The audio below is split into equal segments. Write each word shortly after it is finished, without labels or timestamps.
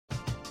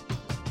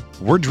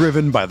We're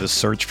driven by the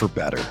search for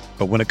better.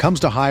 But when it comes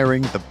to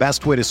hiring, the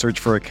best way to search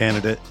for a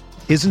candidate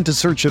isn't to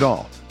search at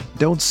all.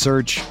 Don't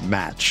search,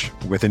 match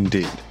with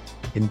Indeed.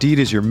 Indeed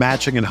is your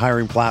matching and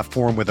hiring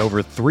platform with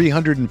over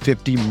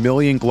 350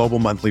 million global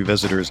monthly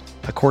visitors,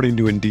 according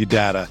to Indeed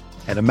data,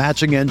 and a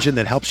matching engine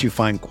that helps you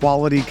find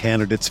quality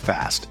candidates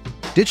fast.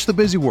 Ditch the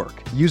busy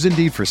work. Use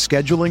Indeed for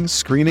scheduling,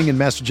 screening, and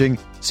messaging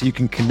so you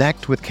can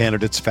connect with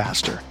candidates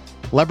faster.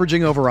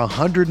 Leveraging over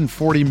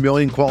 140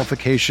 million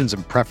qualifications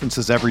and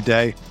preferences every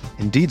day,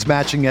 Indeed's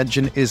matching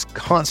engine is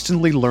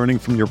constantly learning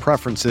from your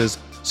preferences,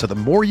 so the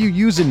more you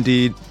use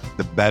Indeed,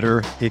 the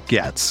better it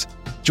gets.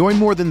 Join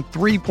more than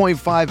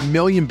 3.5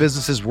 million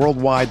businesses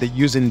worldwide that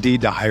use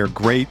Indeed to hire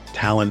great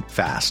talent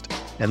fast.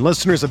 And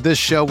listeners of this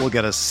show will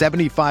get a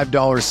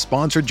 $75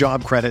 sponsored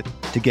job credit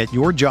to get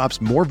your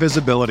jobs more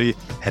visibility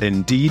at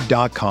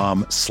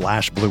Indeed.com/Blue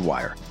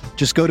Wire.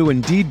 Just go to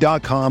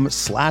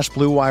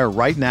Indeed.com/Blue Wire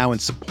right now and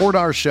support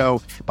our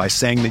show by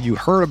saying that you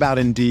heard about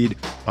Indeed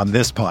on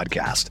this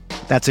podcast.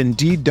 That's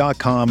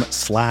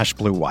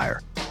Indeed.com/Blue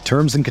Wire.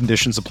 Terms and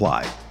conditions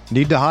apply.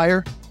 Need to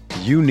hire?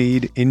 You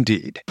need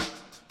Indeed.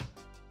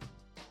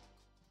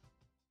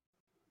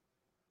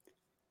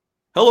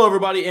 Hello,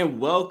 everybody,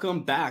 and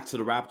welcome back to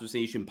the Raptors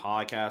Nation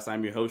podcast.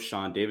 I'm your host,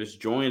 Sean Davis,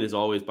 joined as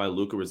always by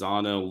Luca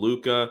Rosano.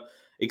 Luca,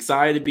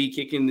 excited to be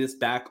kicking this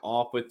back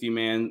off with you,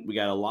 man. We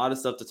got a lot of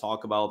stuff to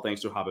talk about.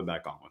 Thanks for hopping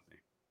back on with me.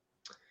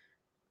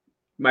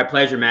 My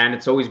pleasure, man.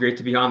 It's always great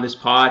to be on this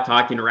pod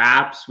talking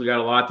Raps. We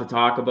got a lot to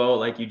talk about,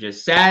 like you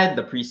just said.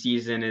 The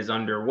preseason is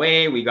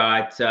underway. We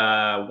got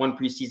one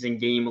preseason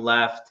game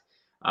left,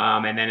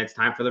 and then it's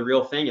time for the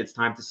real thing. It's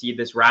time to see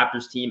this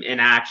Raptors team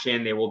in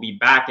action. They will be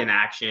back in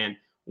action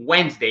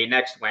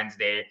next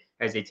Wednesday,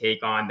 as they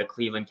take on the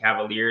Cleveland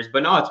Cavaliers.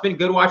 But no, it's been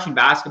good watching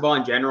basketball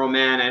in general,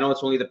 man. I know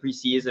it's only the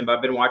preseason, but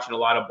I've been watching a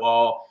lot of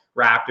ball,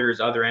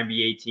 Raptors, other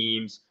NBA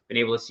teams, been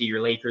able to see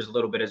your Lakers a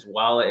little bit as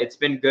well. It's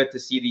been good to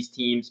see these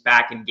teams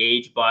back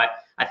engaged, but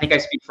I think I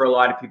speak for a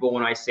lot of people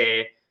when I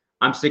say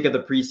I'm sick of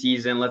the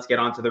preseason. Let's get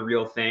on to the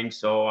real thing.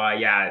 So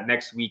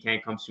next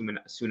weekend comes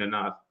soon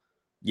enough.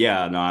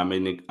 Yeah, no, I'm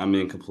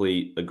in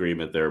complete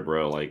agreement there,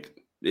 bro. Like,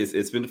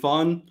 it's been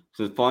fun.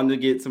 It's fun to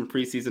get some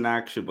preseason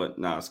action, but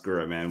no,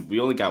 screw it, man.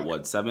 We only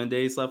got 7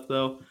 days left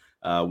though.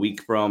 A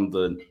week from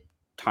the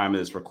time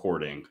of this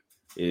recording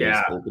is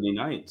opening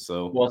night.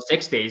 So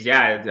 6 days.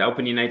 Yeah, the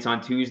opening night's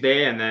on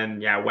Tuesday, and then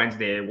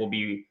Wednesday will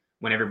be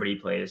when everybody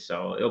plays.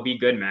 So it'll be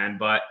good, man.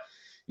 But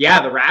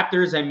yeah, the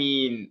Raptors. I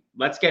mean,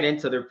 let's get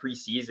into their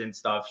preseason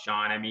stuff,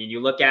 Sean. I mean,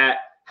 you look at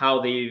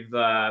how they've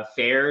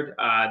fared.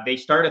 They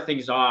started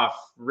things off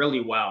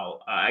really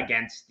well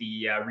against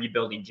the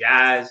rebuilding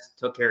Jazz,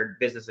 took care of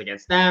business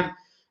against them.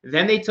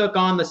 Then they took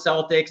on the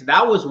Celtics.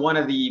 That was one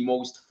of the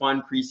most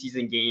fun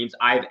preseason games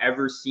I've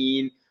ever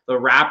seen. The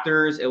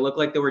Raptors, it looked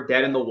like they were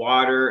dead in the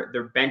water.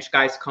 Their bench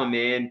guys come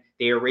in.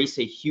 They erase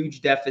a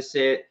huge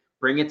deficit,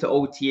 bring it to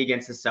OT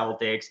against the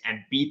Celtics, and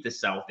beat the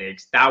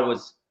Celtics. That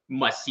was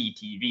must-see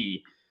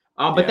TV.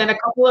 But then a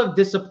couple of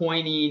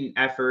disappointing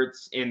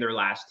efforts in their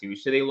last two.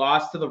 So they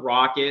lost to the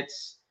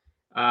Rockets.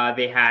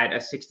 They had a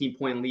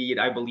 16-point lead,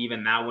 I believe,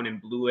 in that one and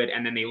blew it.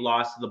 And then they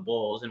lost to the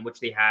Bulls, in which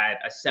they had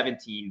a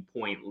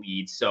 17-point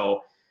lead.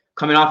 So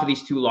coming off of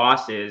these two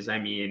losses, I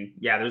mean,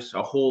 there's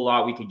a whole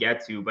lot we could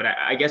get to. But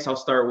I guess I'll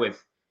start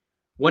with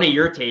one of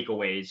your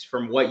takeaways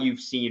from what you've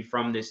seen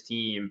from this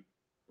team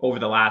over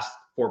the last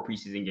 4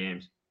 preseason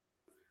games.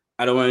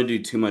 I don't want to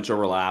do too much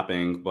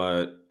overlapping,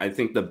 but I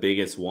think the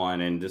biggest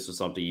one, and this is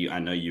something I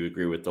know you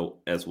agree with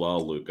as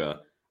well, Luca,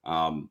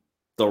 the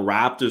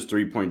Raptors'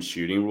 three-point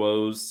shooting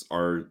woes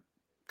are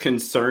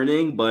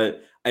concerning,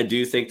 but I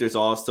do think there's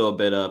also a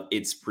bit of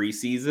it's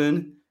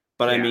preseason.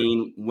 But I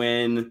mean,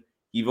 when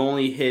you've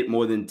only hit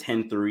more than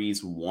 10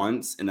 threes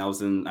once, and that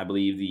was in, I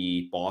believe,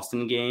 the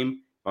Boston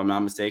game, if I'm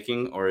not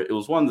mistaken, or it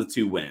was one of the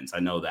 2 wins. I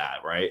know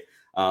that, right?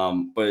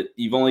 But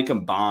you've only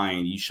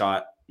combined, you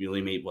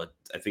only made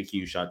I think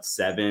you shot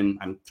 7.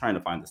 I'm trying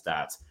to find the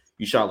stats.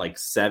 You shot like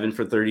 7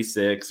 for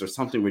 36 or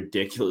something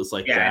ridiculous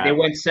like that. Yeah, they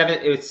went 7.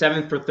 It was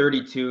 7 for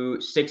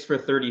 32, 6 for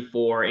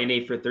 34, and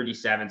 8 for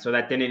 37. So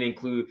that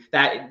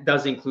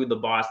does include the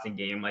Boston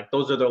game. Like,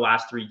 those are their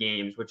last 3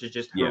 games, which is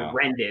just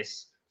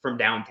horrendous from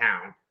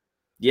downtown.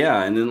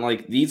 Yeah, and then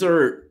like these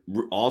are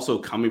also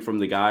coming from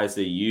the guys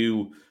that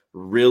you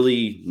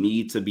really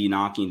need to be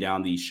knocking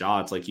down these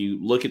shots. Like, you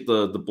look at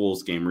the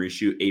Bulls game where you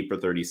shoot 8 for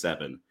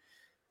 37.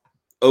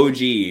 OG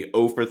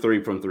 0 for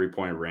 3 from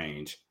 3-point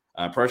range.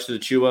 Precious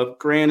Achiuwa,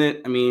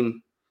 granted, I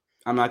mean,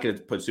 I'm not going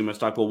to put too much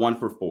stock, but 1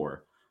 for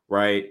 4,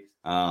 right?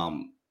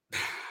 Delano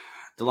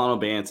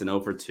Banton 0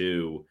 for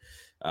 2.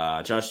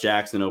 Josh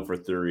Jackson 0 for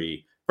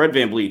 3. Fred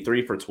VanVleet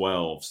 3 for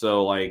 12.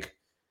 So like,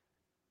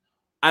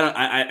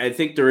 I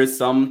think there is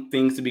some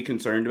things to be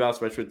concerned about,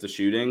 especially with the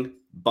shooting.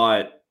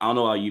 But I don't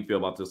know how you feel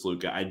about this,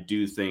 Luca. I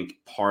do think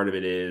part of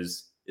it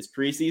is it's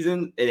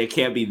preseason, and it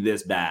can't be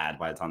this bad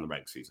by the time the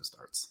regular season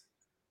starts.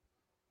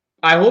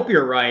 I hope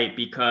you're right,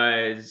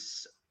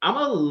 because I'm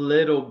a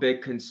little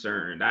bit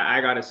concerned.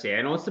 I gotta say,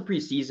 I know it's the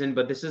preseason,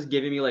 but this is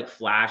giving me like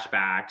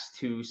flashbacks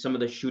to some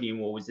of the shooting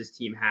woes this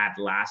team had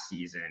last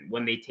season.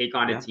 When they take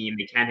on a team,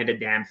 they can't hit a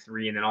damn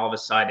three, and then all of a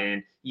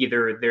sudden,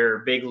 either their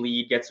big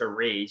lead gets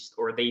erased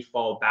or they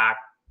fall back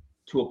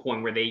to a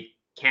point where they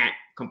can't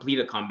complete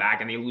a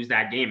comeback and they lose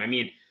that game. I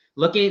mean,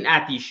 looking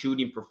at these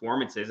shooting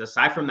performances,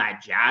 aside from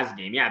that Jazz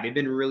game, yeah, they've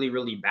been really,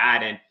 really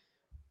bad. And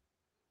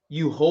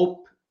you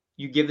hope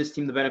you give this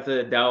team the benefit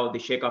of the doubt. They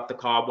shake off the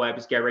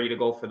cobwebs, get ready to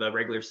go for the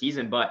regular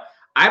season. But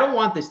I don't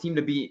want this team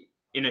to be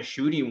in a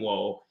shooting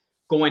woe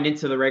going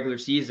into the regular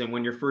season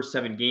when your first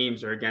 7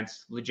 games are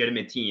against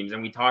legitimate teams.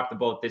 And we talked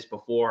about this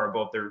before,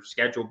 about their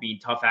schedule being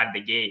tough out of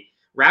the gate.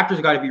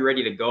 Raptors got to be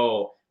ready to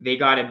go. They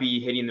got to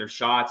be hitting their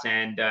shots.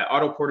 And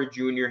Otto Porter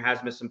Jr.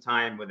 has missed some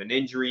time with an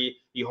injury.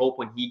 You hope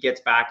when he gets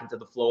back into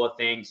the flow of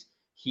things,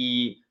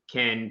 he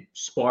can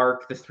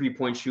spark the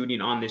three-point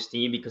shooting on this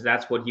team, because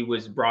that's what he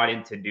was brought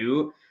in to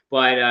do.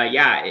 But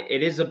yeah,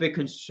 it is a bit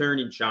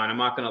concerning, Sean. I'm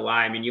not going to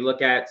lie. I mean, you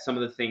look at some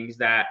of the things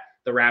that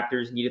the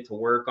Raptors needed to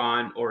work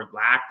on or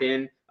lacked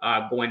in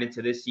going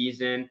into this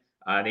season.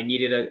 They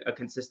needed a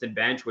consistent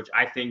bench, which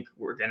I think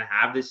we're going to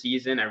have this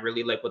season. I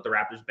really like what the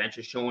Raptors bench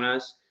has shown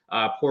us.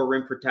 Poor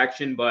rim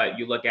protection, but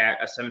you look at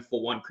a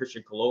 7'1"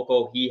 Christian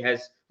Koloko. He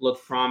has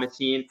looked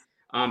promising.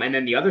 And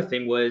then the other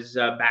thing was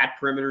bad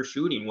perimeter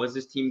shooting. Was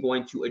this team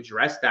going to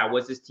address that?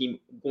 Was this team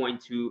going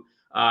to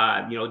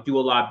do a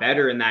lot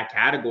better in that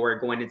category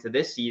going into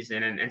this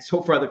season? And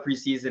so far the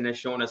preseason has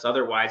shown us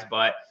otherwise.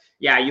 But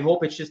yeah, you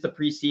hope it's just the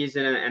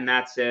preseason and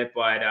that's it.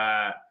 But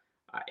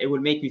it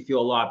would make me feel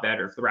a lot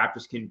better if the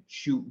Raptors can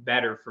shoot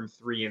better from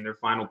 3 in their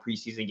final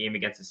preseason game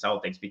against the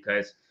Celtics,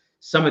 because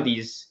some of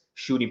these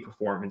shooting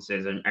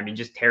performances are, I mean,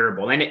 just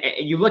terrible. And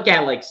you look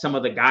at like some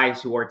of the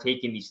guys who are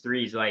taking these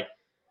threes, like,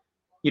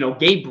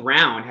 Gabe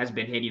Brown has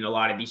been hitting a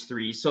lot of these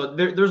threes. So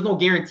there's no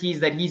guarantees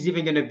that he's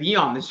even going to be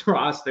on this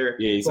roster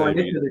going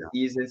into the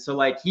season. So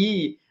like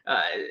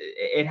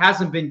it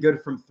hasn't been good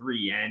from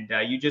 3.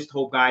 And you just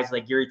hope guys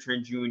like Gary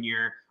Trent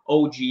Jr.,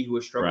 OG, who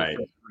has struggled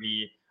from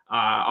 3,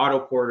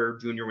 Otto Porter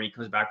Jr. when he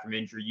comes back from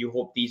injury, you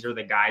hope these are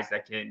the guys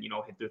that can,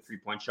 hit their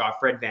 3-point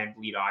shot. Fred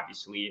VanVleet,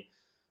 obviously.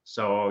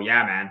 So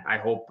yeah, man, I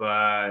hope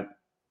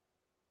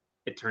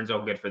it turns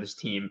out good for this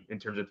team in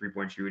terms of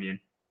 3-point shooting.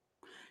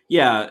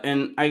 Yeah,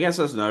 and I guess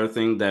that's another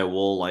thing that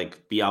we'll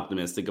be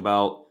optimistic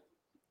about.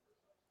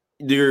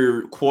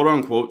 Their quote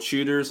unquote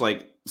shooters,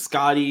 like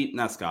Gary's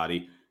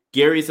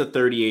a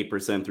 38%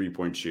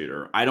 3-point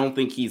shooter. I don't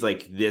think he's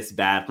this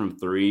bad from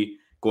 3,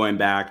 going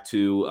back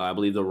to I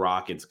believe the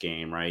Rockets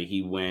game, right?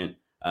 He went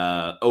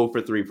 0 for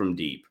 3 from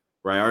deep,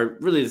 right? Or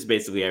really it's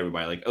basically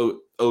everybody,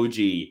 OG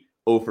 0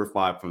 for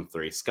 5 from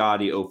 3,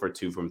 Scotty 0 for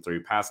 2 from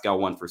 3, Pascal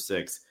 1 for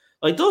 6.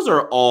 Those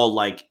are all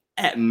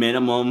at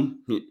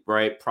minimum,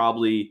 right?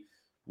 Probably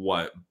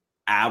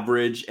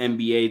average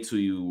NBA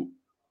to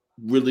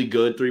really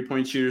good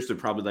 3-point shooters, to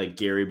probably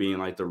Gary being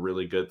the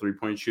really good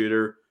 3-point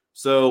shooter.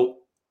 So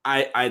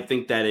I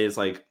think that is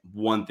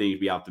one thing to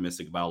be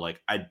optimistic about.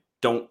 I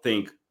don't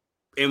think,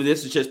 and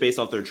this is just based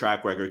off their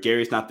track record,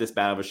 Gary's not this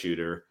bad of a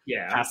shooter.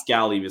 Yeah.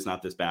 Pascal even is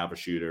not this bad of a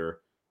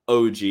shooter.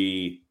 OG,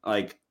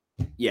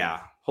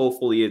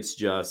 hopefully it's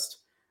just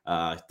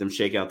them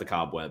shake out the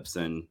cobwebs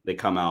and they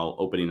come out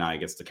opening night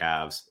against the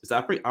Cavs.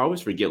 I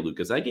always forget, Luke,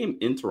 is that game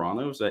in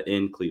Toronto or is that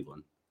in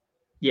Cleveland?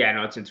 Yeah,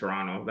 no, it's in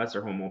Toronto. That's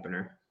their home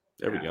opener.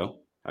 There we go.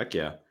 Heck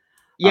yeah.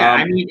 Yeah,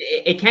 I mean,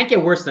 it can't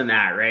get worse than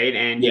that, right?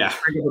 And you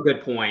bring up a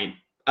good point.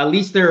 At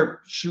least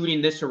they're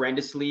shooting this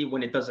horrendously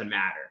when it doesn't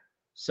matter.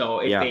 So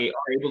if they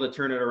are able to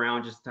turn it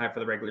around just in time for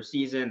the regular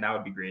season, that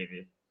would be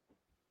gravy.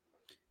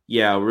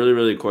 Yeah, really,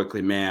 really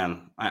quickly,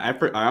 man. I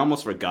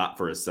almost forgot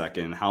for a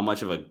second how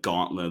much of a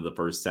gauntlet the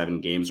first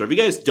 7 games are. If you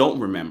guys don't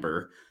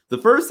remember, the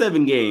first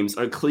 7 games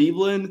are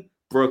Cleveland,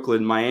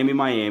 Brooklyn,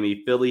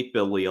 Miami, Philly,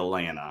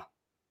 Atlanta.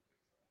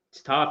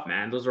 It's tough,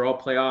 man. Those are all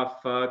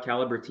playoff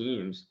caliber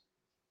teams.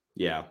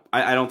 Yeah,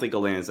 I don't think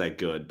Atlanta's that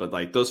good, but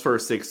those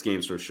first 6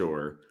 games for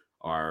sure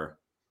are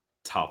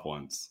tough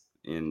ones.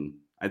 And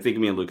I think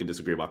me and Luke can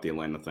disagree about the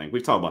Atlanta thing.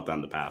 We've talked about that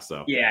in the past,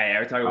 though. Yeah,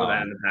 we're talking about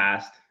that in the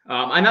past.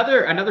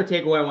 Another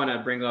takeaway I want to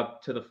bring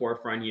up to the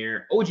forefront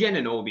here, OG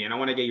Anunoby, and I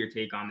want to get your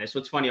take on this. So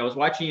it's funny, I was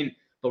watching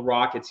the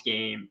Rockets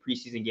game,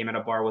 preseason game at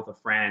a bar with a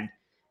friend,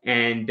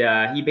 and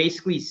he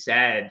basically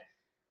said,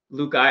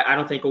 Luke, I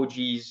don't think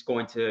OG's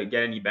going to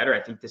get any better. I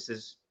think this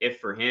is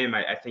it for him.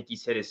 I think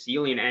he's hit his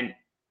ceiling. And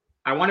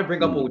I want to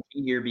bring up OG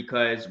here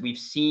because we've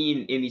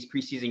seen in these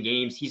preseason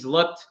games, he's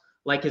looked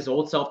like his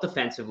old self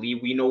defensively.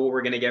 We know what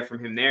we're going to get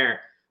from him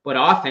there. But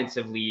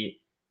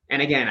offensively,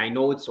 and again, I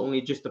know it's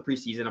only just the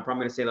preseason. I'm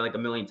probably going to say that a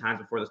million times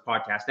before this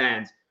podcast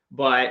ends.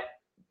 But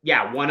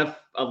yeah, 1 of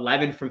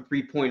 11 from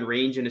 3-point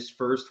range in his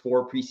first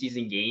 4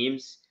 preseason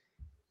games.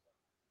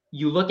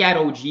 You look at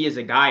OG as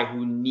a guy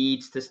who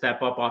needs to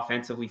step up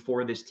offensively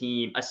for this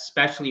team,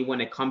 especially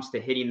when it comes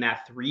to hitting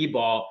that 3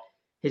 ball.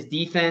 His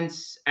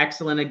defense,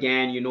 excellent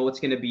again. You know it's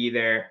going to be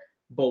there.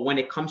 But when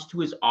it comes to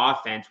his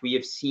offense, we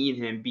have seen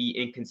him be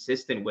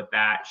inconsistent with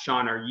that.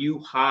 Sean, are you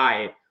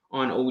high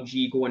on OG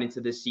going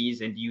into this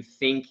season? Do you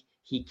think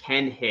he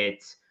can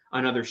hit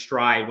another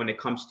stride when it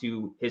comes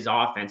to his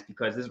offense?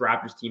 Because this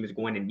Raptors team is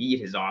going to need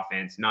his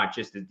offense, not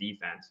just his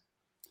defense.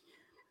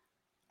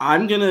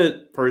 I'm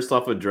gonna first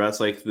off address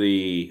I think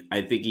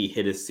he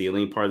hit his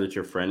ceiling part that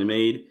your friend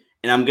made.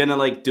 And I'm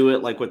gonna do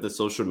it with the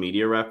social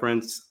media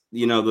reference,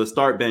 the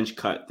start bench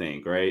cut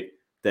thing, right?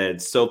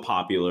 That's so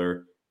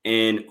popular.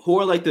 And who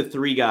are the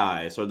three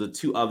guys or the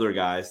two other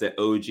guys that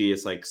OG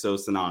is so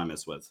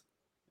synonymous with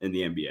in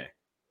the NBA?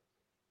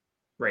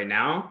 Right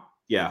now?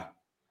 Yeah.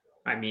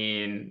 I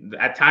mean,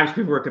 at times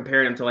people were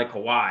comparing him to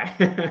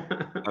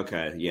Kawhi.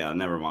 Okay. Yeah.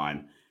 Never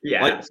mind.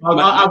 Yeah. So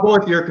I'll go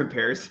with your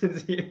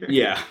comparisons here.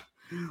 Yeah.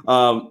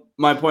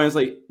 My point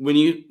is when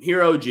you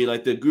hear OG,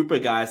 the group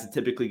of guys that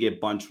typically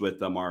get bunched with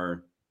them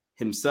are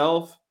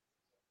himself,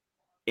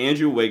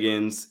 Andrew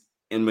Wiggins,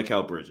 and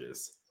Mikal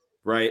Bridges,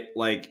 right?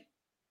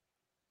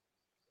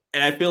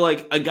 And I feel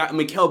like a guy,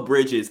 Mikal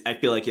Bridges, I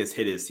feel has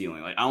hit his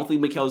ceiling. I don't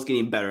think Mikal's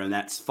getting better, and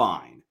that's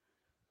fine.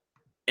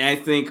 And I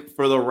think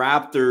for the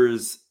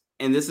Raptors,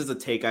 and this is a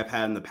take I've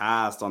had in the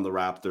past on the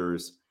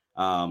Raptors,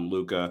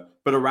 Luca,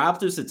 for the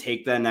Raptors to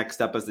take that next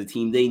step as a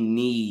team, they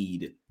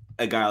need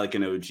a guy like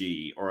an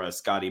OG or a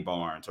Scotty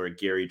Barnes or a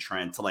Gary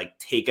Trent to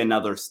take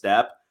another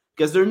step,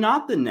 because they're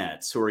not the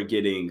Nets who are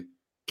getting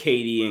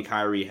KD and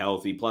Kyrie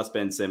healthy, plus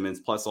Ben Simmons,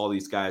 plus all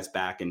these guys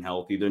back and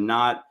healthy. They're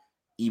not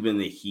even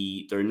the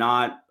Heat. They're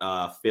not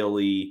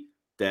Philly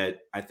that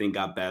I think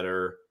got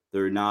better.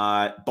 They're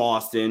not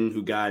Boston,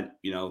 who got,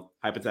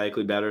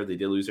 hypothetically better. They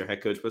did lose their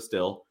head coach, but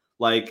still.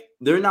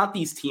 They're not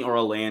these teams, or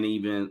Atlanta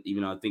even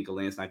though I think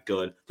Atlanta's not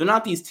good. They're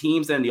not these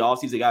teams that in the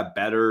offseason they got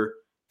better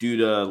due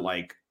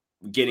to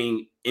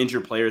getting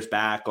injured players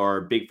back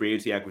or big free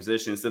agency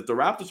acquisitions. If the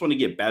Raptors want to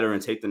get better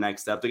and take the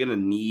next step, they're going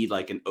to need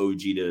an OG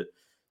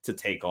to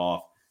take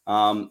off.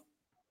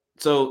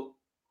 So,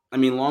 I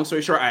mean, long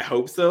story short, I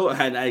hope so.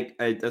 And I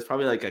that's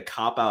probably a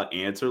cop-out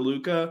answer,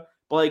 Luca.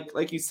 But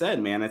like you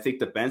said, man, I think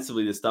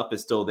defensively the stuff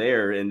is still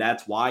there. And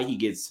that's why he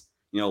gets,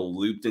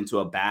 looped into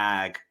a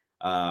bag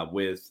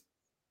with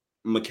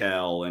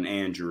Mikal and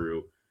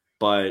Andrew.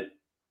 But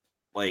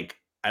I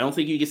don't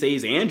think you can say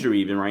he's Andrew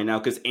even right now,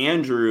 because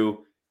Andrew,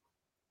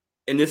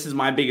 and this is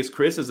my biggest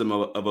criticism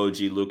of OG,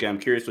 Luca, I'm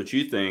curious what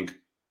you think.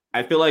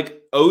 I feel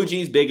like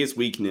OG's biggest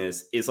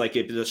weakness is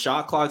if the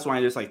shot clock's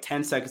running, there's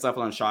 10 seconds left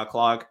on the shot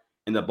clock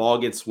and the ball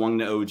gets swung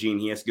to OG and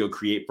he has to go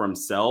create for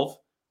himself,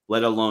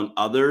 let alone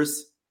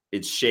others,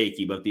 it's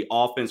shaky. But if the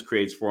offense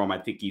creates for him, I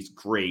think he's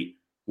great.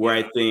 Where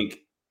I think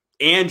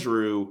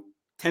Andrew,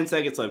 10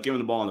 seconds left, give him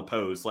the ball in the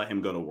post, let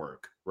him go to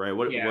work, right?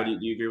 What do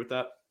you agree with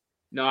that?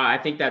 No, I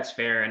think that's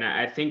fair. And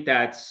I think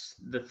that's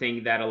the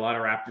thing that a lot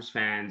of Raptors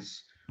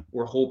fans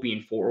were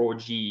hoping for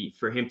OG,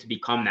 for him to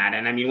become that.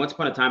 And I mean, once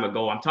upon a time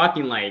ago, I'm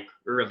talking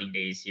early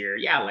days here.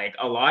 Yeah,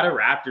 a lot of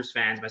Raptors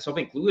fans, myself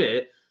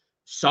included,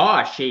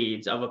 saw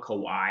shades of a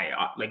Kawhi,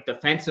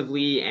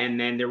 defensively. And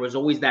then there was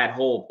always that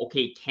hope,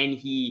 okay, can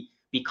he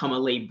become a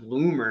late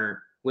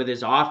bloomer with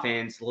his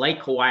offense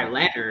like Kawhi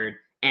Leonard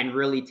and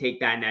really take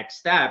that next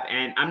step?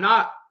 And I'm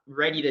not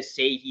ready to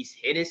say he's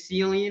hit his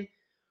ceiling,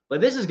 but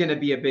this is going to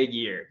be a big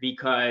year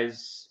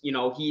because,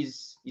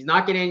 he's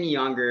not getting any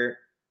younger.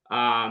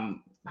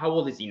 How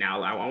old is he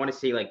now? I want to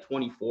say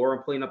 24.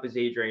 I'm pulling up his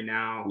age right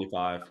now.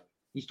 25.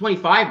 He's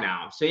 25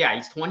 now. So yeah,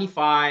 he's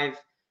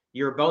 25.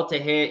 You're about to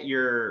hit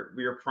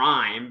your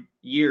prime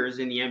years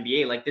in the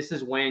NBA. This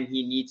is when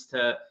he needs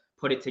to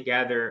put it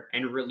together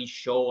and really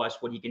show us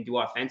what he can do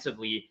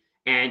offensively.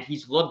 And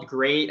he's looked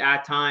great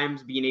at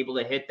times, being able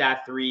to hit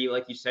that three.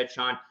 Like you said,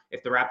 Sean,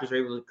 if the Raptors are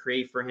able to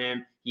create for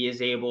him, he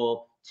is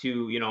able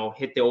to,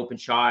 hit the open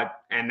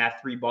shot and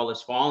that three ball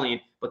is falling.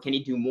 But can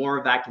he do more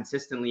of that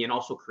consistently and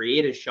also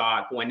create a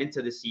shot going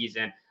into the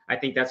season? I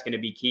think that's going to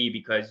be key,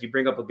 because you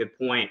bring up a good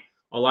point.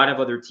 A lot of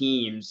other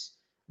teams,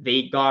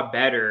 they got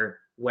better,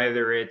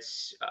 whether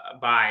it's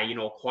by,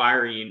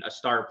 acquiring a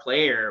star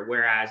player,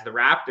 whereas the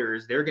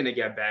Raptors, they're going to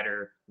get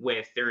better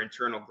with their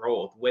internal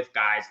growth, with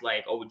guys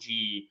like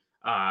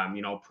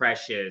OG,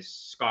 Precious,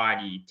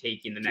 Scotty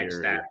taking the next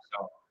step.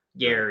 So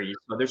Gary.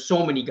 So there's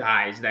so many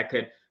guys that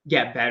could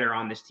get better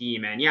on this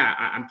team. And yeah,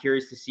 I'm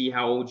curious to see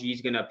how OG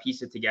is going to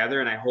piece it together.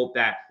 And I hope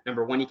that,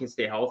 number one, he can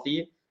stay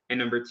healthy. And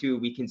number two,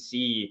 we can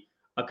see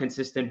a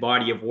consistent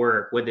body of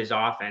work with his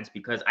offense,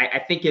 because I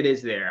think it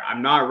is there.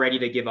 I'm not ready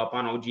to give up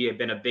on OG. I've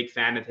been a big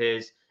fan of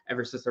his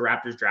ever since the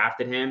Raptors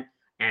drafted him.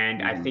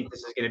 And I think this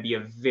is going to be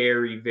a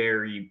very,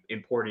 very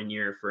important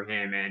year for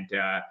him. And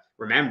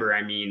remember,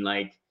 I mean,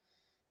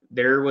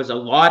 there was a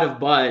lot of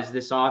buzz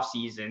this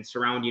offseason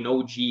surrounding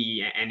OG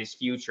and his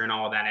future and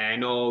all that. And I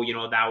know,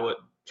 that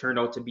turned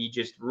out to be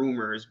just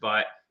rumors,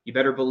 but you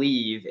better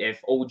believe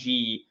if OG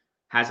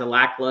has a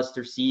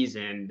lackluster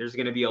season, there's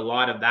going to be a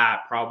lot of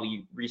that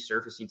probably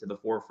resurfacing to the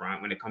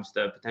forefront when it comes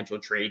to potential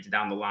trades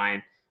down the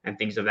line and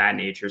things of that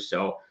nature.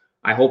 So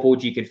I hope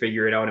OG can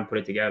figure it out and put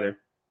it together.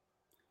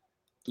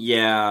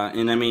 Yeah.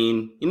 And I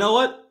mean, you know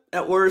what?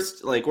 At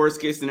worst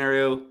case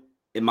scenario,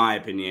 in my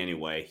opinion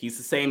anyway, he's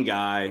the same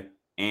guy.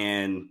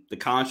 And the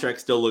contract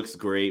still looks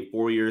great.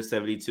 4 years,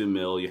 72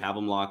 mil. You have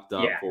him locked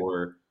up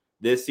for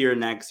this year,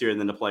 next year, and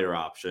then the player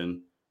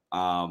option.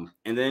 And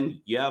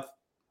then you have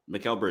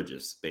Mikal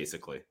Bridges,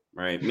 basically,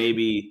 right?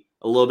 Maybe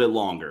a little bit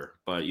longer,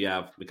 but you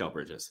have Mikal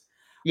Bridges.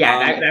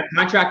 Yeah, that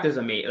contract is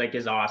amazing. Like,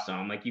 is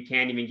awesome. Like, you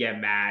can't even get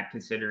mad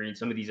considering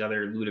some of these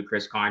other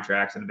ludicrous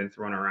contracts that have been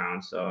thrown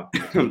around. So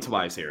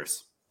Tobias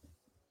Harris.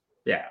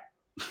 Yeah,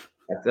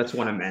 that's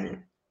one of many.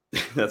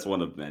 That's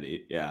one of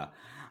many. Yeah.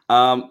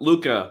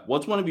 Luca,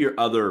 what's one of your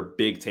other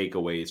big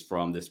takeaways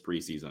from this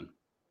preseason?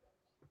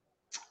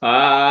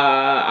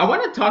 I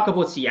want to talk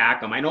about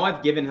Siakam. I know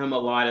I've given him a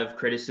lot of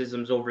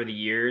criticisms over the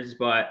years,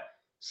 but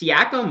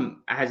Siakam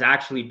has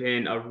actually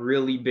been a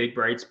really big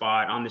bright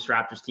spot on this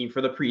Raptors team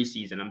for the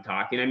preseason. I'm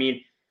talking. I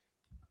mean,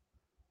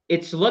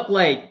 it's looked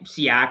like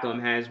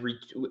Siakam has,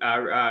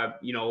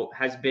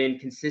 has been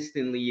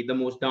consistently the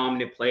most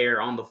dominant player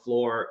on the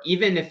floor,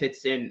 even if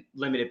it's in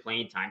limited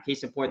playing time.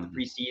 Case in point, the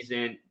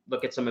preseason.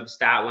 Look at some of the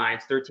stat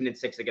lines: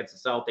 13-6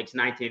 against the Celtics,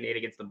 19-8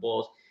 against the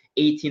Bulls,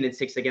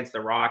 18-6 against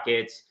the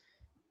Rockets.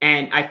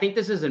 And I think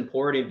this is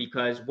important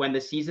because when the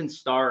season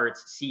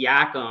starts,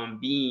 Siakam,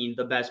 being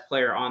the best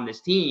player on this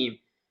team,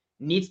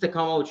 needs to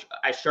come out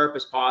as sharp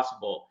as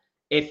possible.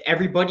 If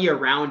everybody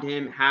around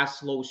him has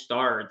slow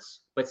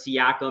starts, but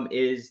Siakam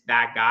is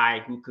that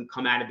guy who can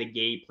come out of the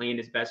gate playing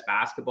his best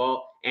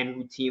basketball and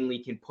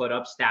routinely can put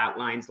up stat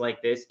lines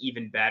like this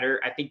even better,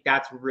 I think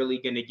that's really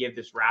going to give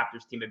this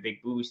Raptors team a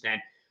big boost.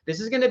 And this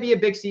is going to be a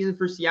big season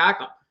for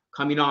Siakam,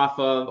 coming off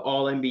of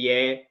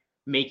All-NBA,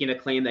 making a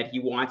claim that he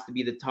wants to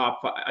be a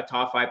top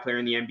 5 player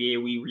in the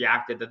NBA. We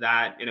reacted to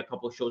that in a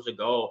couple of shows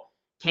ago.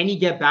 Can he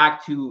get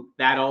back to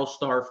that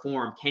all-star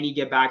form? Can he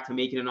get back to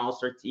making an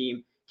all-star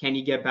team? Can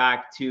he get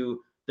back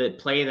to the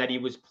play that he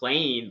was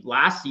playing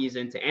last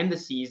season to end the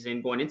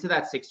season, going into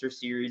that Sixers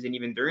series, and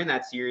even during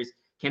that series?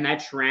 Can that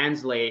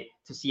translate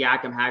to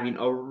Siakam having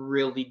a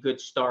really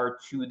good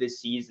start to this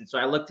season? So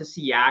I look to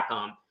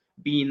Siakam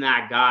being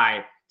that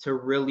guy to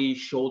really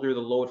shoulder the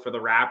load for the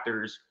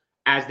Raptors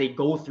as they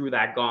go through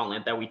that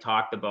gauntlet that we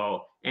talked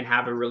about and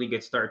have a really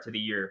good start to the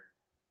year.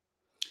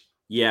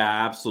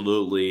 Yeah,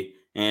 absolutely.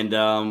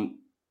 And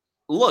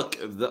look,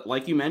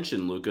 like you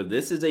mentioned, Luca,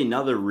 this is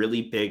another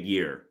really big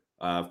year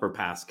for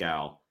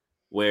Pascal,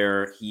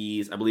 where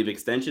he's, I believe,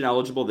 extension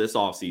eligible this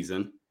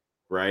offseason,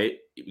 right?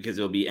 Because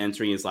he'll be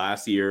entering his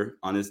last year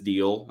on his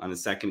deal, on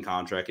his second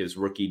contract, his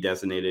rookie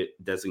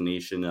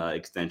designation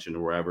extension,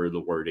 or wherever the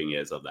wording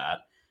is of that.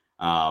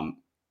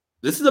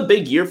 This is a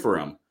big year for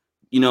him.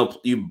 You know,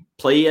 you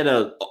play at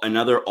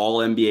another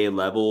All-NBA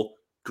level.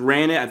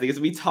 Granted, I think it's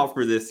going to be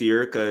tougher this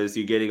year because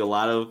you're getting a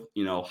lot of,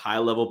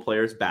 high-level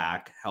players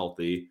back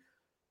healthy.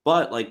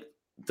 But,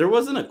 there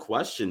wasn't a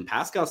question.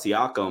 Pascal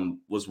Siakam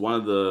was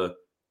one of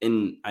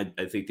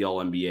I think the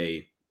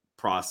All-NBA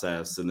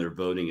process and their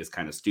voting is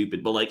kind of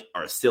stupid,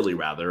 or silly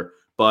rather.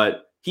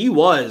 But he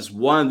was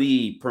one of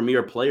the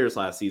premier players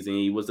last season.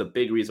 He was a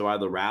big reason why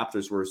the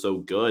Raptors were so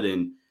good.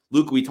 And,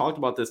 Luke, we talked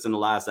about this in the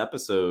last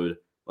episode.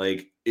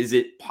 Is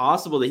it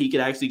possible that he could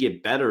actually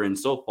get better? And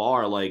so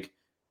far,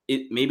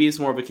 maybe it's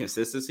more of a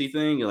consistency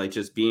thing,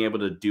 just being able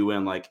to do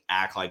and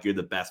act like you're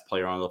the best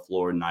player on the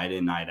floor night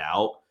in, night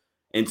out.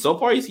 And so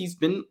far, he's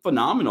been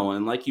phenomenal.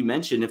 And like you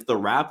mentioned, if the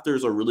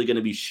Raptors are really going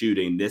to be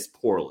shooting this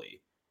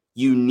poorly,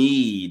 you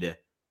need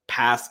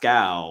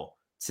Pascal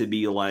to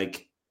be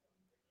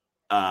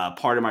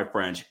pardon my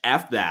French,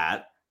 F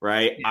that,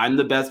 right? I'm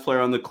the best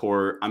player on the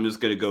court. I'm just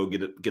going to go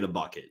get a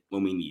bucket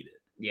when we need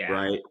it. Yeah.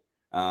 Right.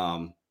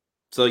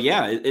 So,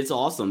 yeah, it's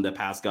awesome that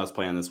Pascal's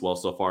playing this well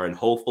so far. And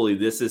hopefully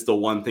this is the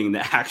one thing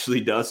that actually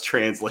does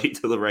translate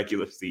to the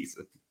regular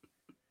season.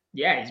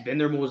 Yeah, he's been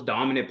their most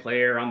dominant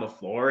player on the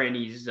floor, and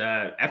he's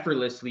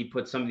effortlessly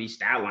put some of these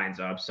stat lines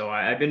up. So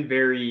I've been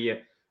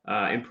very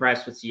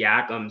impressed with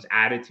Siakam's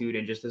attitude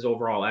and just his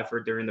overall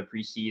effort during the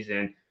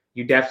preseason.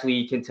 You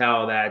definitely can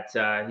tell that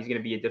he's going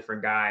to be a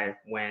different guy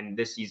when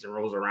this season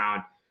rolls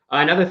around.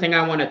 Another thing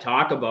I want to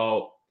talk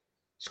about,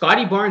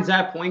 Scottie Barnes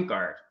at point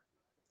guard.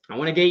 I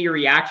want to get your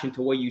reaction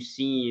to what you've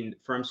seen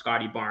from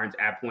Scottie Barnes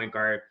at point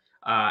guard.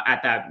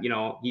 At that,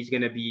 he's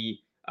going to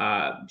be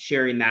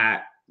sharing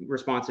that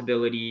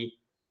responsibility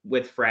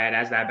with Fred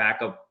as that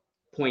backup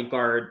point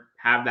guard,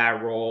 have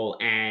that role.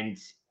 And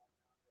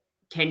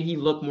can he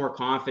look more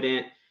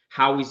confident?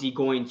 How is he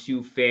going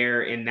to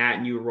fare in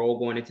that new role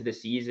going into the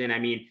season? I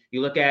mean,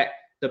 you look at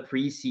the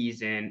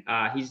preseason,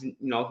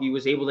 he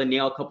was able to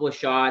nail a couple of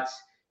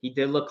shots. He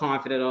did look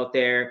confident out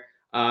there.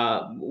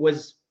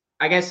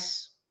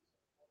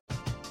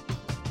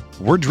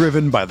 We're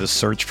driven by the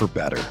search for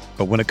better.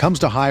 But when it comes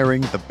to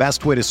hiring, the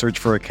best way to search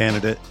for a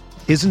candidate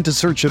isn't to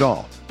search at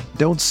all.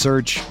 Don't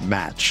search,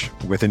 match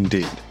with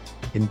Indeed.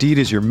 Indeed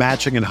is your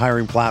matching and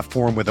hiring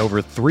platform with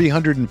over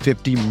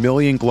 350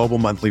 million global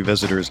monthly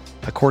visitors,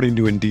 according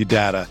to Indeed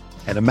data,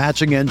 and a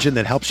matching engine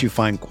that helps you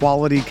find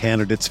quality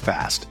candidates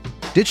fast.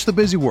 Ditch the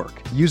busy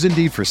work. Use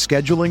Indeed for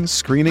scheduling,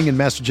 screening, and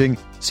messaging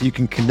so you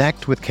can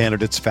connect with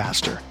candidates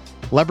faster.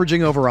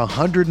 Leveraging over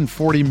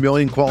 140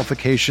 million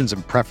qualifications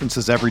and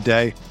preferences every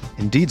day,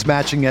 Indeed's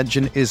matching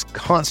engine is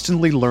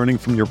constantly learning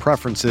from your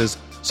preferences,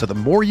 so the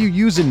more you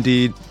use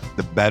Indeed,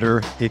 the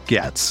better it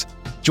gets.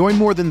 Join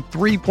more than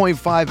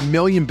 3.5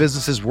 million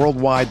businesses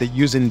worldwide that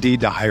use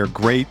Indeed to hire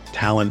great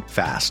talent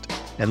fast.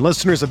 And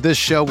listeners of this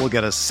show will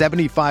get a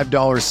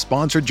 $75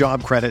 sponsored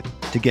job credit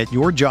to get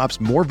your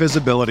jobs more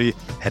visibility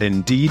at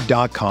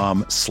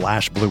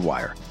Indeed.com/Blue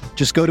Wire.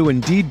 Just go to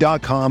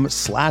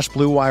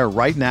Indeed.com/Blue Wire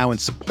right now and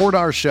support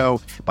our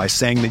show by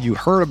saying that you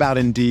heard about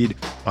Indeed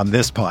on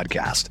this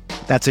podcast.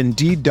 That's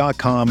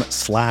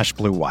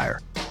Indeed.com/Blue Wire.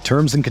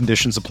 Terms and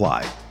conditions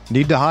apply.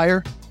 Need to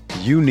hire?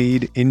 You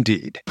need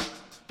Indeed.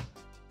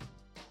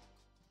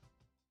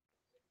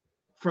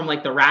 From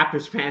like the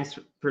Raptors fans'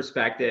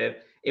 perspective,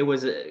 it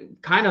was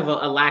kind of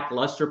a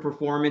lackluster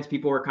performance.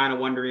 People were kind of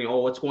wondering, oh,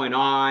 what's going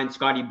on?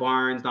 Scotty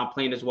Barnes not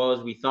playing as well as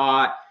we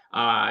thought.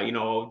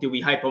 Did we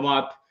hype him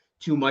up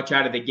too much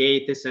out of the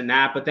gate, this and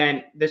that? But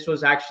then this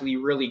was actually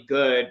really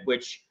good,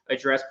 which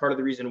addressed part of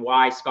the reason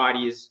why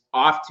Scotty is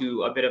off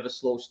to a bit of a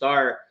slow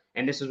start.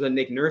 And this is what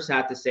Nick Nurse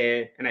had to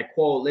say. And I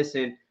quote,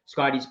 "Listen,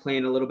 Scotty's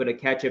playing a little bit of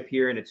catch up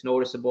here and it's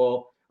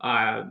noticeable."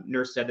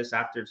 Nurse said this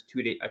after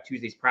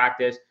Tuesday's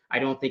practice. "I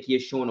don't think he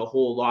has shown a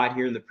whole lot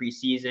here in the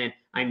preseason.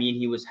 I mean,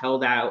 he was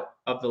held out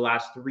of the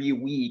last 3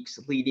 weeks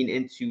leading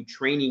into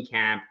training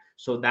camp,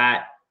 so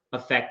that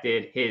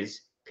affected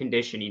his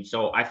conditioning."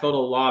 So I felt a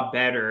lot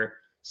better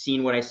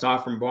seeing what I saw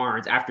from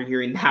Barnes after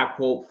hearing that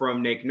quote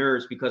from Nick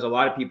Nurse, because a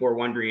lot of people are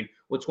wondering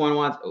what's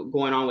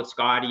going on with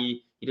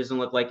Scotty. He doesn't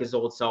look like his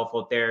old self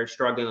out there,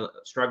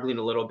 struggling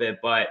a little bit,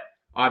 but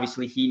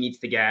obviously he needs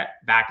to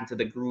get back into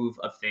the groove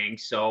of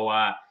things. So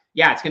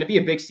it's going to be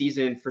a big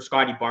season for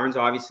Scotty Barnes,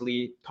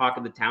 obviously talk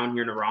of the town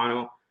here in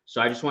Toronto.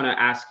 So I just want to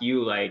ask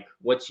you, like,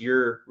 what's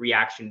your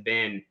reaction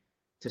been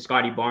to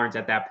Scotty Barnes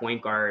at that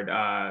point guard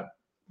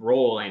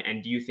role?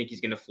 And do you think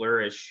he's going to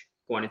flourish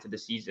going into the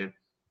season?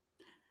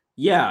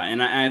 Yeah,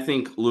 and I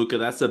think, Luca,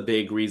 that's a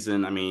big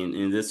reason. I mean,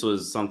 and this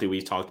was something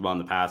we've talked about in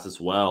the past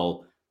as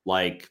well.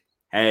 Like,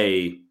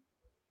 hey,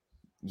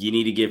 you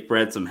need to give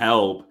Fred some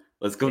help.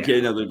 Let's go get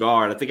another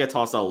guard. I think I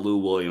tossed out Lou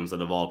Williams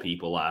out of all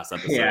people last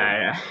episode.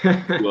 Yeah.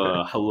 To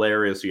a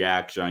hilarious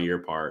reaction on your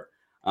part.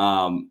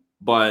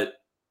 But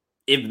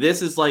if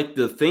this is like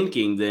the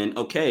thinking, then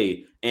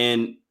okay.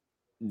 And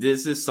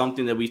this is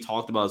something that we've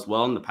talked about as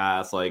well in the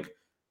past. Like,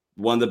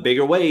 one of the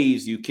bigger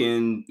ways you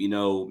can,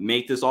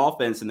 make this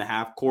offense in the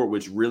half court,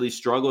 which really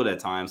struggled at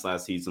times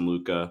last season,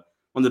 Luca.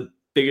 One of the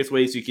biggest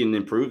ways you can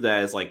improve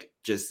that is like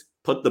just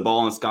put the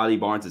ball in Scotty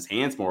Barnes'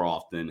 hands more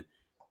often.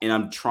 And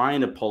I'm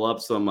trying to pull up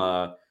some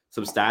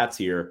stats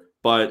here,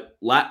 but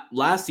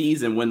last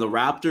season when the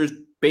Raptors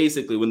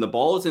when the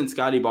ball was in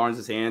Scotty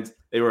Barnes' hands,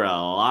 they were a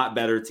lot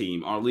better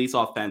team, or at least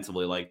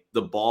offensively. Like,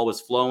 the ball was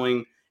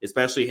flowing,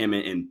 especially him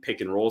in pick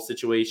and roll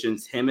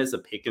situations. Him as a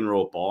pick and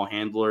roll ball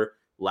handler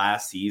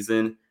last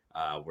season,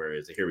 where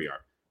is it? Here we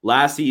are.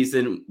 Last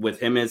season with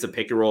him as a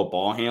pick and roll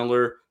ball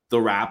handler, the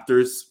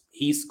Raptors,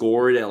 he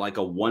scored at like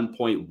a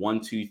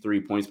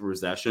 1.123 points per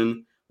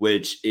possession,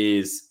 which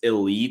is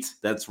elite.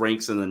 That's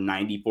ranks in the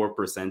 94th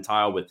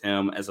percentile with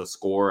him as a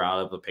scorer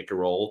out of a pick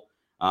and roll.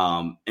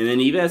 And then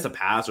even as a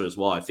passer as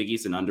well, I think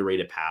he's an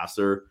underrated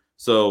passer.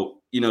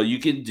 So, you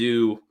can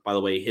do, by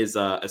the way, his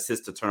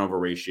assist to turnover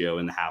ratio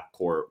in the half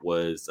court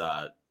was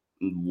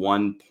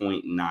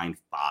 1.95,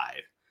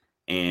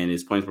 and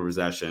his points per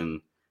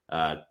possession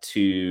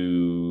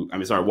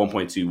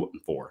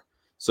 1.24.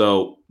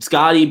 So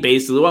Scotty,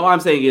 basically, what I'm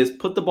saying is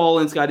put the ball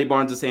in Scotty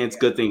Barnes' hands,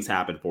 good things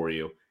happen for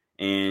you.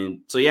 And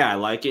so, I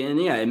like it. And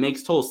it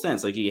makes total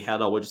sense. Like, he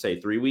had,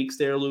 3 weeks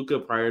there, Luca,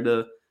 prior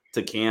to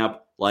camp.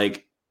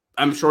 Like,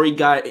 I'm sure he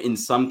got in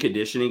some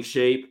conditioning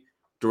shape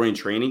during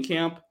training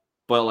camp,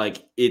 but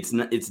like, it's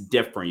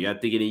different. You have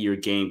to get in your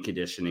game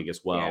conditioning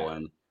as well.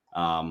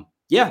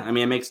 Yeah. And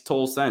it makes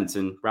total sense.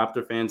 And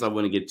Raptor fans, I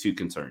wouldn't get too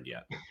concerned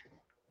yet.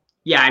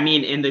 Yeah, I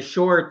mean, in the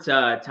short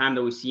time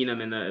that we've seen him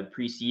in the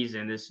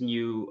preseason, this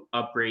new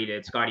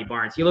upgraded Scotty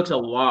Barnes, he looks a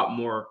lot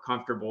more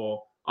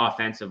comfortable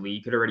offensively.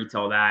 You could already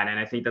tell that. And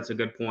I think that's a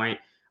good point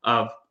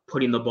of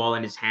putting the ball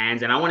in his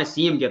hands. And I want to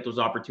see him get those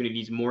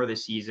opportunities more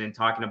this season,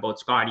 talking about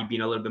Scotty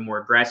being a little bit more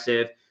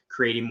aggressive,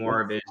 creating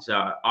more of his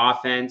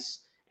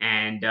offense.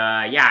 And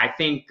I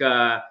think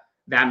that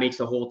makes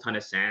a whole ton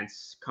of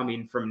sense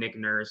coming from Nick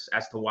Nurse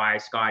as to why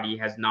Scotty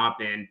has not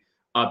been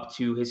up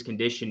to his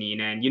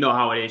conditioning. And you know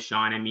how it is,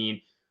 Sean. I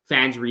mean,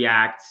 fans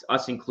react,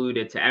 us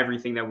included, to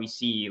everything that we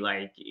see.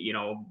 Like,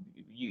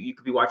 you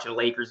could be watching a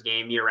Lakers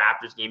game, a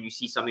Raptors game, you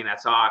see something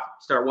that's off,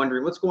 start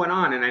wondering what's going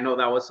on. And I know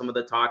that was some of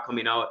the talk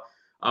coming out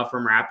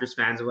from Raptors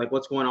fans of like,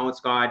 what's going on with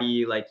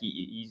Scotty? Like,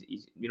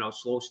 he's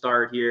slow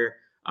start here.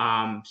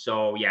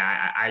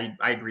 I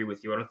agree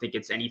with you. I don't think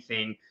it's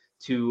anything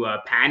to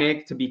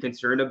panic, to be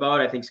concerned about.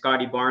 I think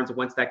Scotty Barnes,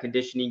 once that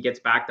conditioning gets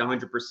back to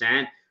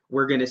 100%,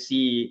 we're going to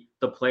see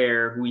the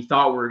player who we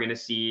thought we were going to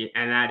see.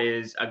 And that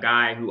is a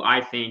guy who I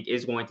think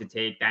is going to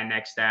take that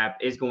next step,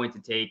 is going to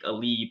take a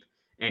leap,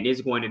 and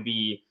is going to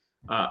be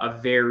a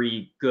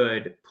very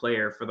good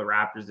player for the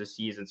Raptors this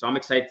season. So I'm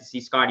excited to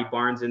see Scotty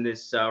Barnes in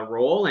this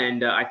role,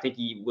 and I think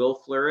he will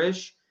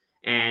flourish.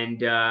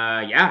 And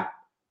yeah,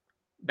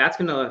 that's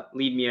going to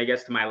lead me, I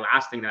guess, to my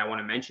last thing that I want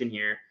to mention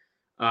here,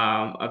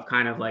 of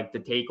kind of like the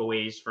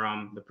takeaways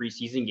from the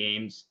preseason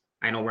games.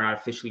 I know we're not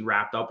officially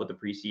wrapped up with the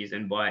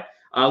preseason, but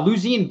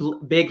losing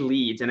big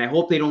leads, and I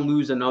hope they don't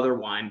lose another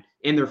one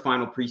in their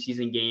final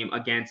preseason game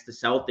against the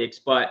Celtics.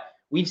 But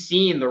we've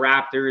seen the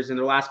Raptors in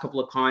their last couple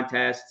of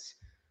contests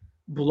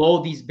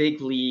blow these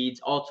big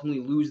leads,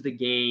 ultimately lose the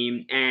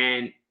game.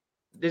 And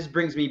this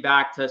brings me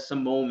back to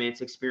some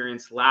moments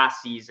experienced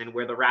last season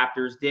where the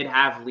Raptors did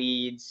have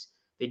leads.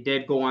 They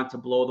did go on to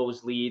blow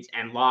those leads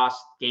and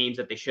lost games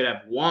that they should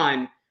have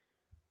won.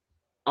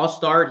 I'll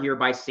start here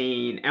by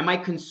saying, am I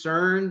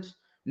concerned?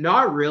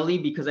 Not really,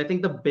 because I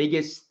think the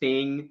biggest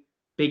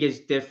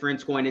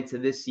difference going into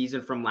this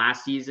season from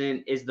last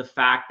season is the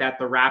fact that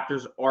the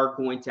Raptors are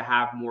going to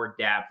have more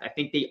depth. I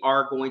think they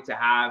are going to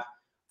have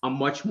a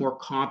much more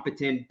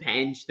competent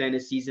bench than a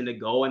season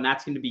ago, and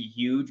that's going to be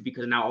huge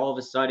because now all of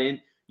a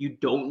sudden you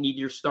don't need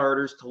your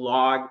starters to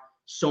log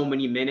so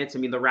many minutes. I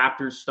mean, the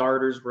Raptors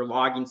starters were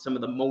logging some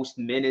of the most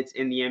minutes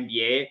in the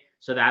NBA,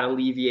 so that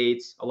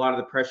alleviates a lot of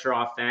the pressure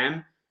off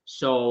them.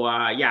 So,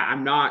 yeah,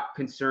 I'm not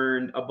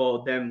concerned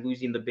about them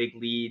losing the big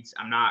leads.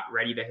 I'm not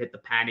ready to hit the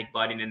panic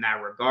button in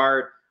that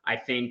regard. I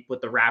think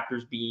with the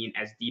Raptors being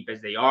as deep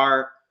as they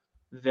are,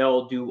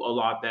 they'll do a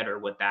lot better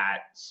with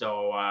that.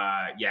 So,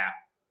 yeah,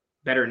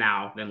 better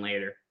now than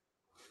later.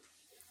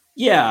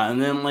 Yeah,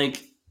 and then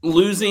like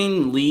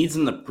losing leads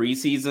in the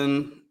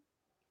preseason,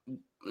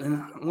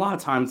 a lot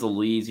of times the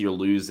leads you're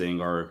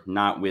losing are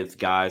not with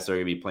guys that are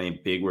going to be playing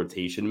big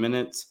rotation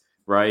minutes,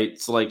 right?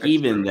 So like That's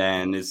even true.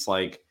 then, it's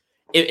like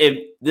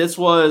if this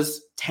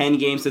was 10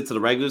 games into the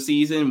regular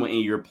season when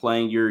you're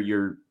playing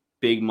your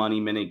big money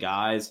minute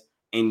guys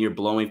and you're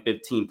blowing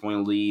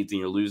 15-point leads and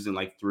you're losing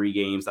like 3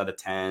 games out of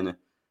 10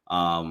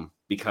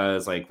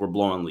 because like we're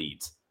blowing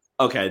leads.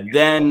 Okay,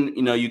 then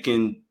you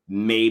can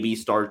maybe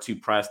start to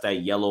press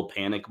that yellow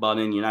panic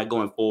button. You're not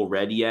going full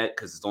red yet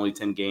because it's only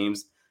 10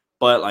 games.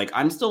 But like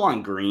I'm still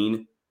on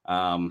green,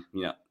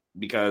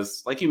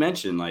 because like you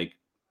mentioned, like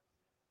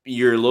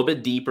you're a little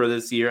bit deeper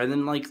this year, and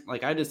then like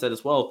I just said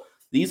as well,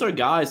 these are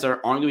guys that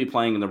aren't going to be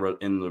playing in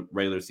the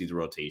regular season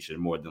rotation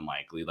more than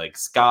likely. Like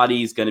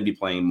Scotty's going to be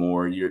playing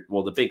more.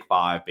 The big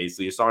five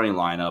basically, your starting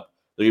lineup,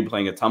 they're going to be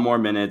playing a ton more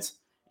minutes,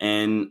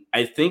 and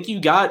I think you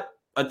got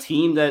a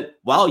team that,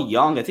 while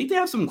young, I think they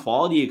have some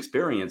quality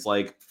experience.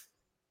 Like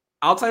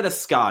outside of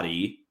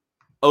Scotty,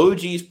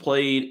 OG's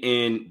played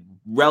in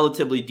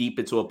relatively deep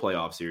into a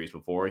playoff series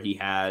before. He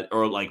had,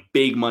 or like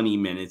big money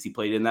minutes. He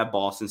played in that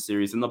Boston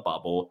series in the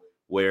bubble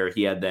where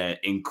he had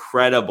that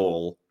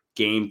incredible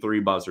game 3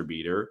 buzzer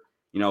beater.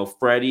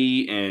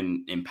 Freddie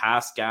and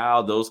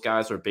Pascal, those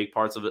guys are big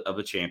parts of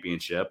a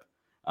championship.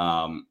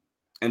 And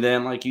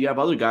then like you have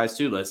other guys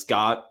too, like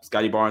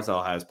Scotty Barnes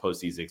has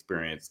postseason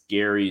experience.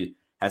 Gary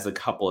has a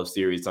couple of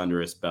series under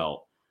his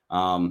belt.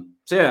 So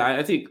yeah,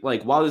 I think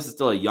like while this is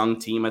still a young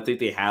team, I think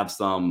they have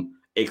some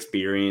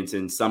experience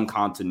and some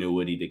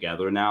continuity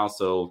together now.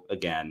 So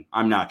again,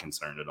 I'm not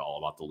concerned at all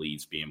about the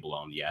leads being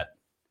blown yet.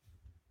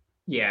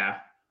 Yeah,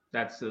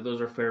 those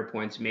are fair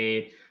points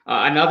made.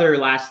 Another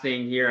last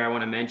thing here I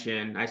want to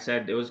mention. I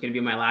said it was going to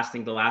be my last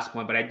thing, the last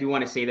point, but I do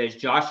want to say there's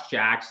Josh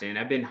Jackson.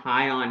 I've been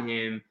high on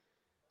him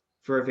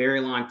for a very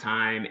long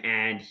time,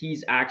 and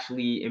he's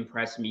actually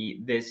impressed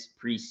me this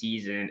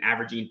preseason,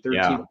 averaging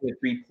 13.3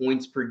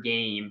 points per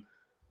game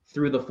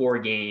through the 4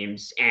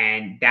 games.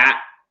 And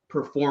that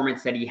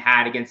performance that he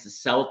had against the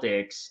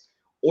Celtics,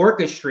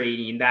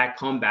 orchestrating that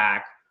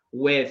comeback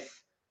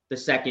with the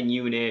second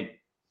unit,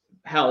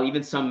 hell,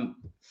 even some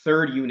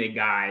third unit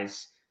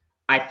guys.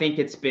 I think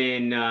it's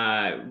been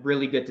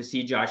really good to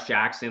see Josh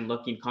Jackson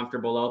looking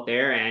comfortable out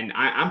there, and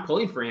I'm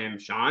pulling for him,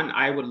 Sean.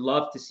 I would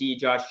love to see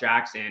Josh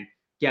Jackson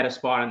get a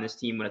spot on this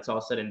team when it's all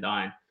said and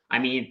done. I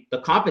mean,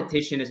 the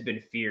competition has been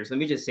fierce. Let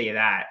me just say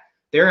that.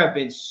 There have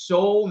been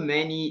so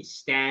many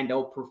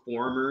standout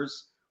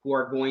performers who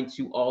are going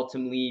to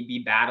ultimately be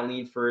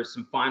battling for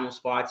some final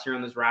spots here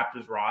on this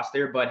Raptors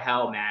roster. But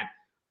hell, man,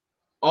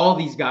 all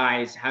these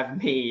guys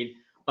have made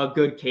a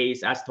good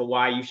case as to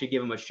why you should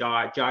give him a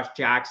shot. Josh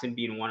Jackson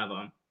being one of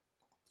them.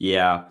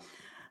 Yeah.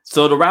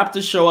 So the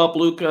Raptors show up,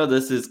 Luca.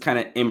 This is kind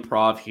of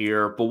improv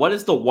here, but what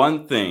is the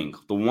one thing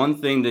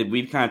that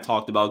we've kind of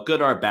talked about,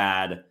 good or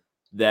bad,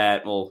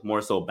 that, well,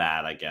 more so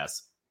bad, I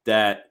guess,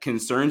 that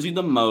concerns you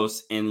the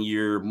most and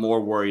you're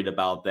more worried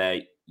about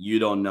that you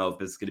don't know if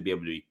this is going to be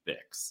able to be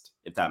fixed,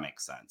 if that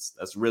makes sense?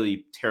 That's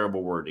really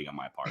terrible wording on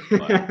my part.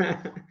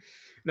 But.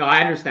 No,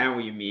 I understand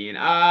what you mean.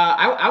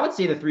 I would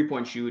say the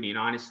 3-point shooting,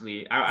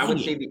 honestly. I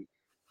would say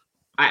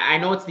I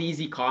know it's the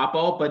easy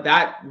cop-out, but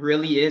that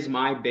really is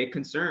my big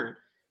concern.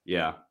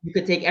 Yeah. You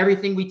could take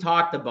everything we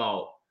talked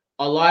about.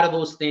 A lot of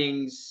those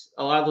things,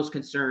 a lot of those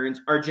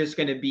concerns are just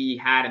going to be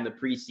had in the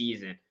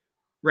preseason.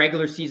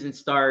 Regular season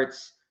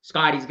starts.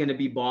 Scotty's going to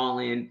be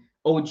balling.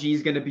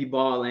 OG's going to be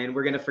balling.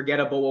 We're going to forget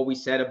about what we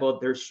said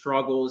about their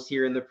struggles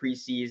here in the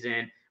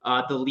preseason.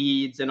 the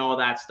leads and all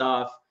that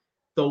stuff.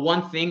 The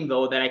one thing,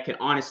 though, that I can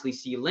honestly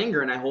see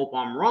linger, and I hope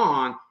I'm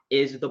wrong,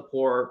 is the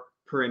poor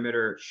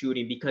perimeter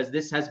shooting, because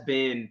this has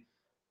been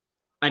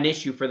an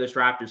issue for this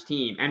Raptors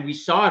team. And we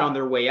saw it on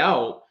their way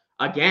out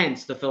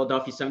against the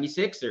Philadelphia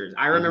 76ers.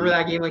 I remember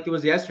that game like it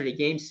was yesterday,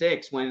 game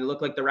 6, when it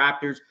looked like the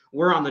Raptors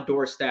were on the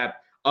doorstep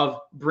of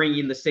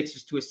bringing the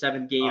Sixers to a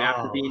 7 game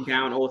after being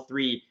down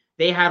 0-3.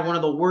 They had one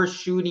of the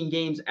worst shooting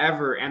games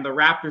ever. And the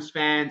Raptors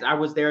fans, I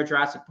was there at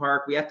Jurassic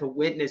Park, we had to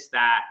witness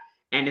that.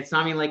 And it's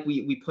not even like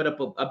we put up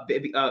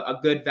a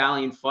good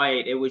valiant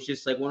fight. It was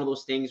just like one of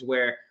those things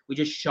where we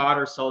just shot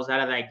ourselves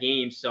out of that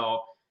game.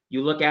 So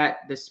you look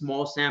at the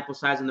small sample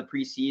size in the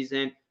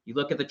preseason, you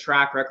look at the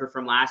track record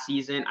from last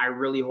season. I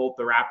really hope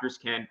the Raptors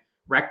can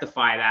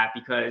rectify that,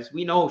 because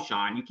we know,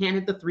 Sean, you can't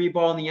hit the 3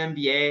 ball in the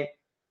NBA.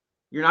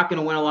 You're not going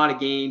to win a lot of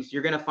games.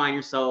 You're going to find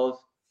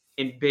yourself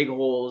in big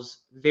holes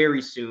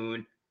very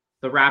soon.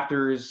 The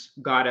Raptors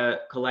got to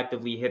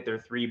collectively hit their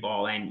 3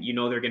 ball, and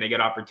they're going to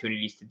get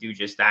opportunities to do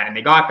just that. And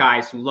they got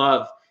guys who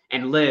love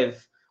and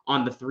live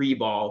on the 3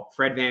 ball,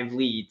 Fred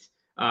VanVleet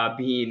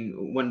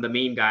being one of the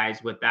main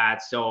guys with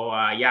that. So,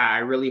 I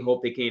really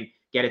hope they can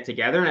get it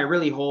together. And I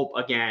really hope,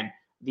 again,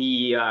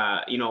 the,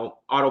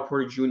 Otto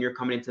Porter Jr.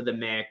 coming into the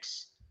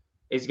mix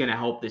is going to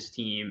help this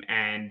team.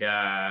 And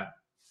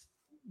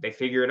they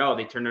figure it out.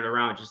 They turn it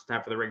around just in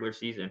time for the regular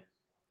season.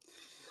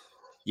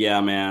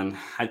 Yeah, man.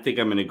 I think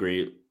I'm in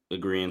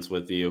agreement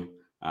with you.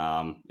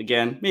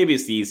 Again, maybe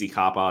it's the easy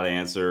cop-out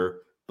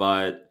answer,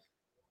 but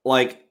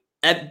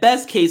at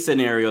best case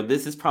scenario,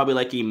 this is probably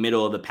like a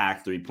middle of the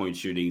pack 3-point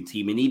shooting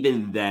team. And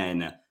even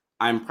then,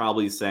 I'm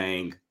probably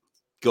saying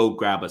go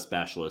grab a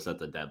specialist at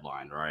the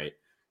deadline, right?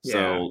 Yeah.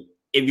 So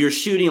if you're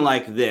shooting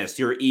like this,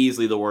 you're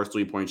easily the worst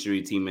 3-point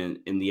shooting team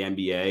in the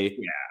NBA.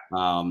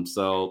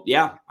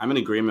 Yeah. I'm in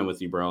agreement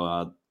with you,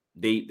 bro.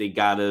 They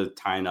got to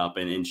tighten up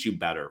and shoot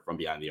better from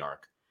behind the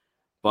arc.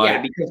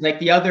 But because like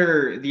the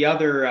other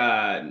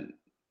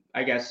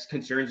I guess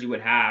concerns you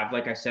would have,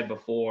 like I said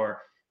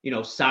before,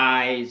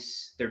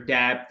 size, their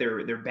depth,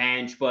 their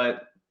bench,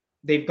 but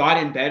they've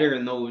gotten better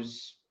in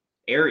those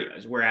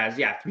areas. Whereas,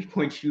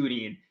 3-point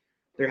shooting,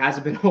 there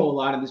hasn't been a whole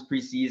lot in this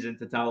preseason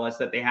to tell us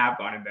that they have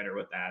gotten better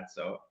with that.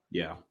 So,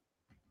 yeah.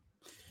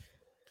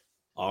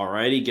 All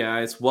righty,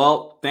 guys.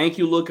 Well, thank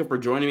you, Luca, for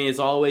joining me as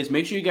always.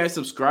 Make sure you guys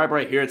subscribe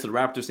right here to the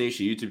Raptors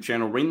Nation YouTube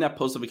channel. Ring that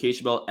post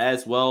notification bell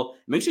as well.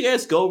 Make sure you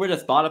guys go over to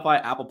Spotify,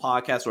 Apple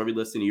Podcasts, wherever you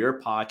listen to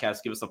your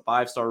podcast. Give us a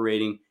 5-star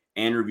rating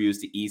and reviews,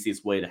 the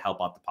easiest way to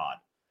help out the pod.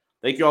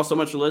 Thank you all so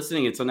much for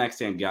listening. Until next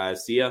time,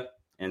 guys. See ya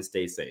and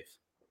stay safe.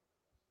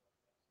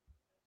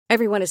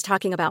 Everyone is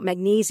talking about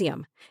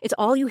magnesium. It's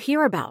all you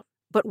hear about.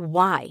 But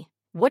why?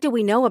 What do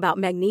we know about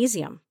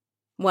magnesium?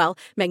 Well,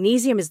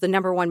 magnesium is the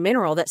 #1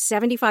 mineral that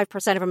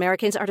 75% of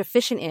Americans are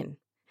deficient in.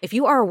 If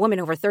you are a woman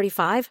over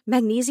 35,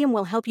 magnesium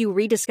will help you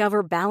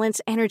rediscover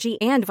balance,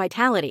 energy, and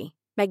vitality.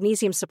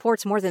 Magnesium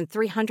supports more than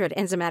 300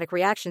 enzymatic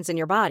reactions in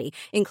your body,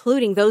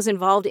 including those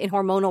involved in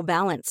hormonal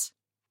balance.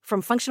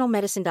 From functional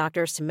medicine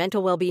doctors to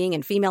mental well-being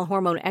and female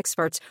hormone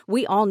experts,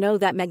 we all know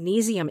that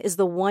magnesium is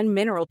the one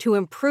mineral to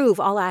improve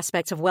all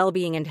aspects of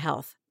well-being and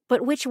health.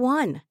 But which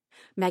one?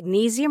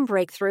 Magnesium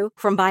Breakthrough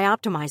from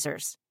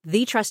Bioptimizers,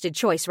 the trusted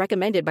choice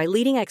recommended by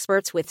leading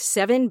experts with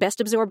 7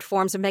 best-absorbed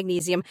forms of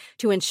magnesium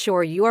to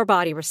ensure your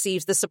body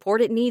receives the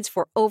support it needs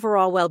for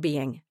overall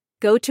well-being.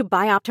 Go to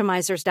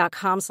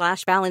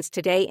bioptimizers.com/balance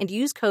today and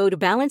use code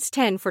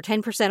BALANCE10 for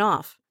 10%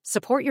 off.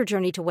 Support your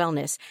journey to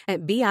wellness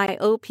at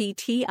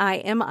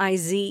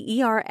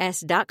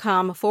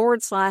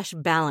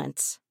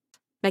bioptimizers.com/balance.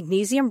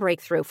 Magnesium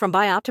Breakthrough from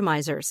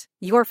Bioptimizers,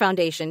 your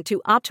foundation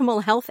to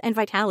optimal health and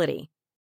vitality.